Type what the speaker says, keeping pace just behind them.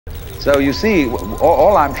So you see,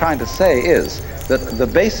 all I'm trying to say is that the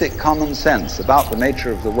basic common sense about the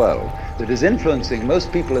nature of the world that is influencing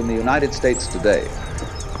most people in the United States today,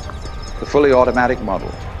 the fully automatic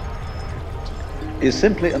model, is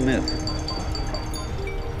simply a myth.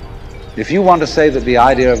 If you want to say that the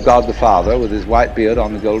idea of God the Father with his white beard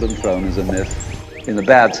on the golden throne is a myth, in the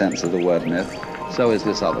bad sense of the word myth, so is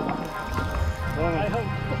this other one.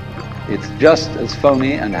 It's just as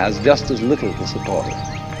phony and has just as little to support it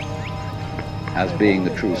as being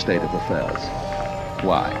the true state of affairs.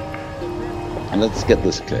 Why? And let's get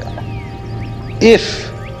this clear. If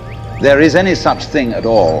there is any such thing at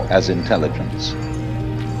all as intelligence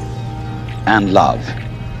and love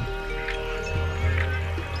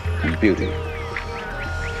and beauty,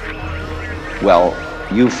 well,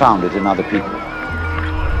 you found it in other people.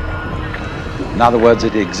 In other words,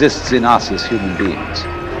 it exists in us as human beings.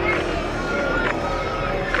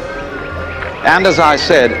 And as I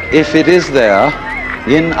said, if it is there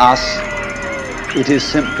in us, it is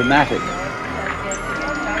symptomatic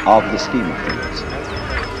of the scheme of things.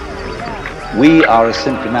 We are as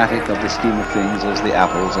symptomatic of the scheme of things as the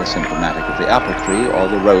apples are symptomatic of the apple tree or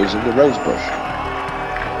the rose of the rose bush.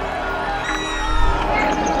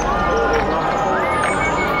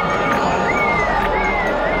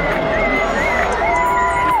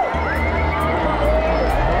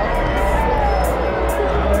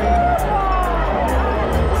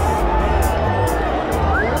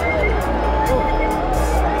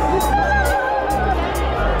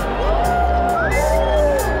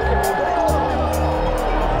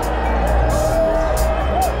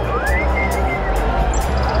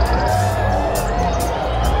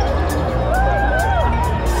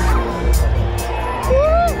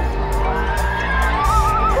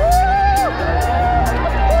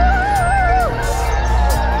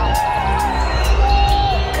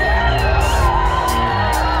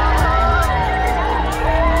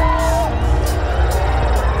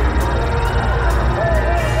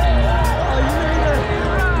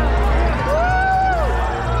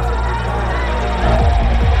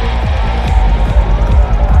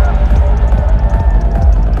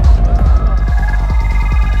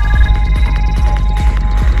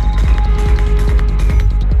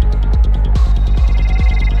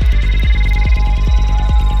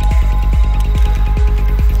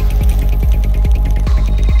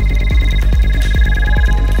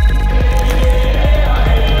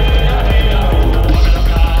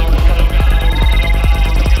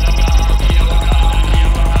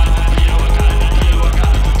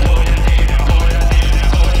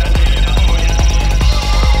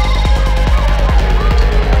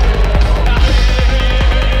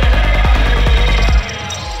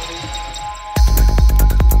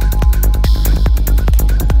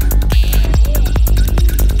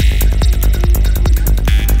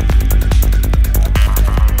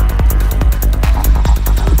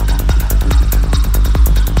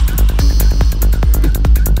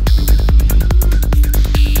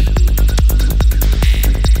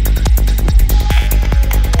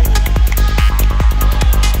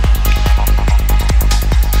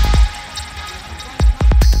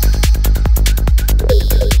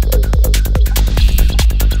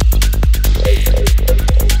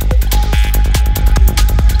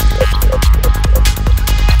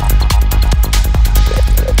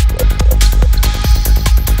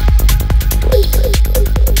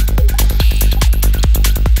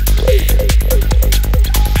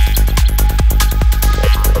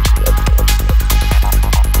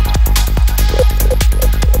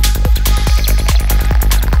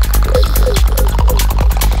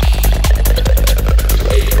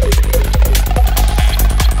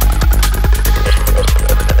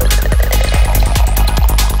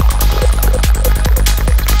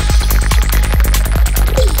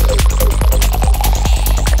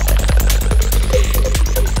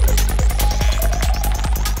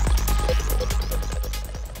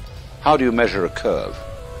 How do you measure a curve?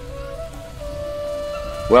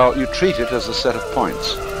 Well, you treat it as a set of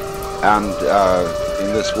points, and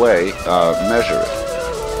in this way measure it.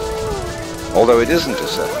 Although it isn't a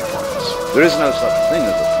set of points. There is no such thing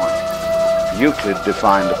as a point. Euclid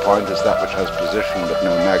defined a point as that which has position but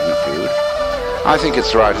no magnitude. I think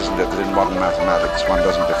it's right, isn't it, that in modern mathematics one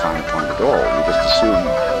doesn't define a point at all. You just assume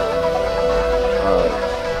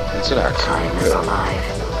it's an action. Time is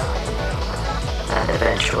alive. That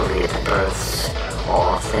eventually it births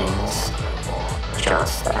all things,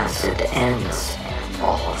 just as it ends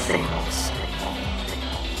all things.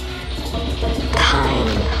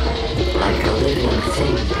 Time, like a living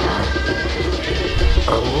thing,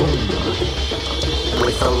 a womb,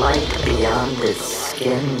 with the light beyond its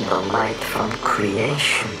skin, the light from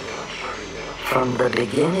creation, from the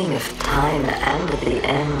beginning of time and the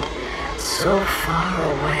end, so far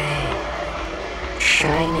away,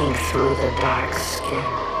 shining through the dark skin.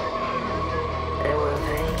 There were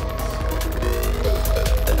veins.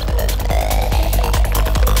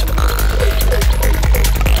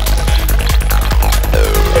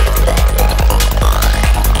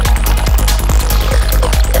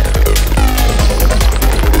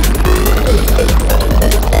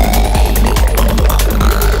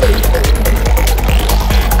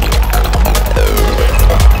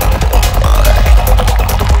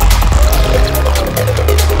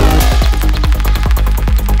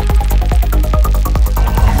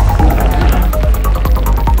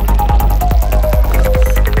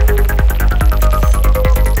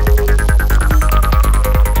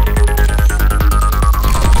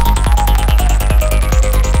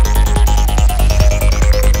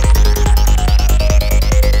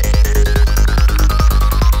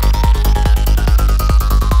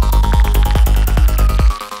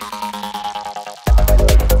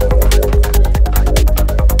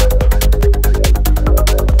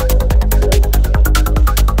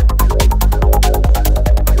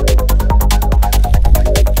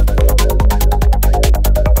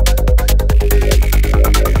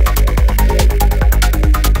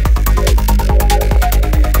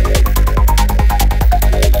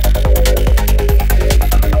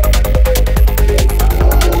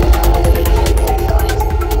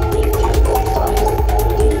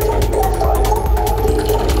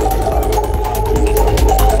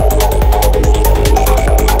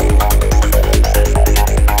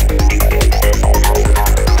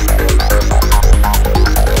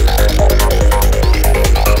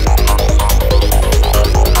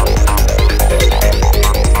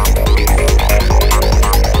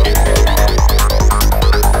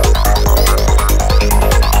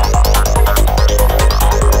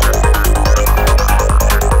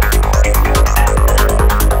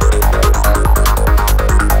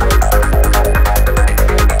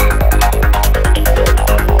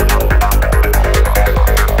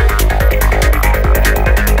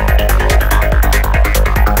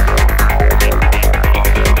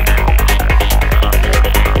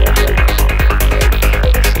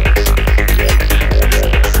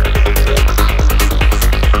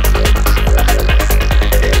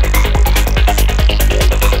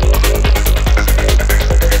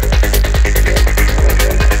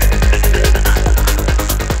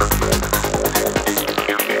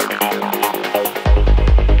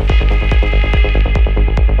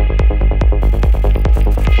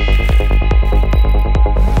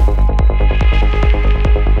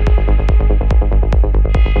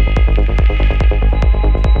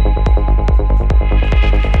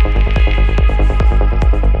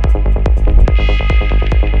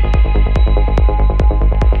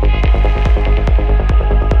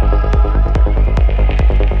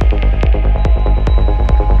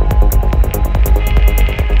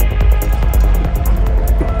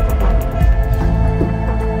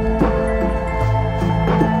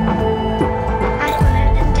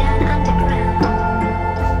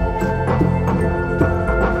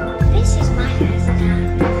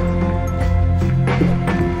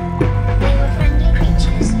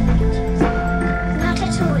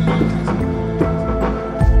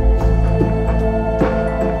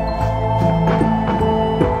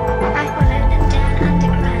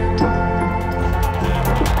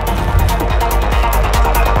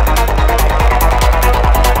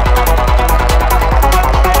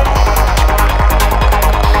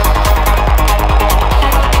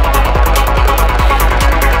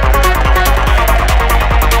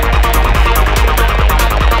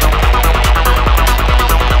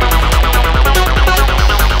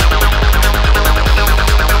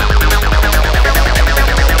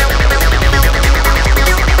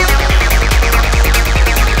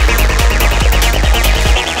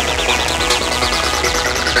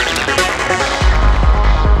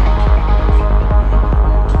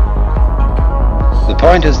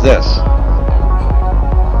 point is this,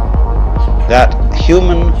 that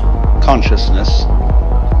human consciousness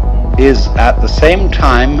is at the same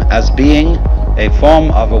time as being a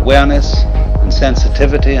form of awareness and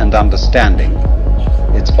sensitivity and understanding,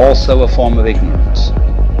 it's also a form of ignorance.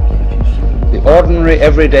 The ordinary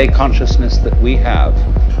everyday consciousness that we have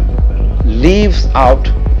leaves out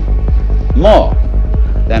more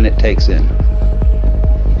than it takes in.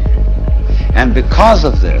 And because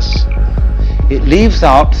of this, it leaves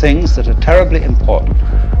out things that are terribly important.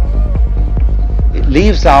 It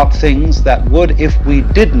leaves out things that would, if we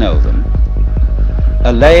did know them,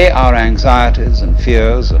 allay our anxieties and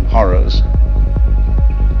fears and horrors.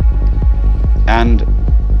 And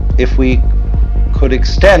if we could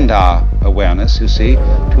extend our awareness, you see,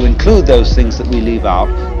 to include those things that we leave out,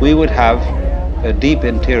 we would have a deep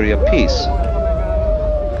interior peace.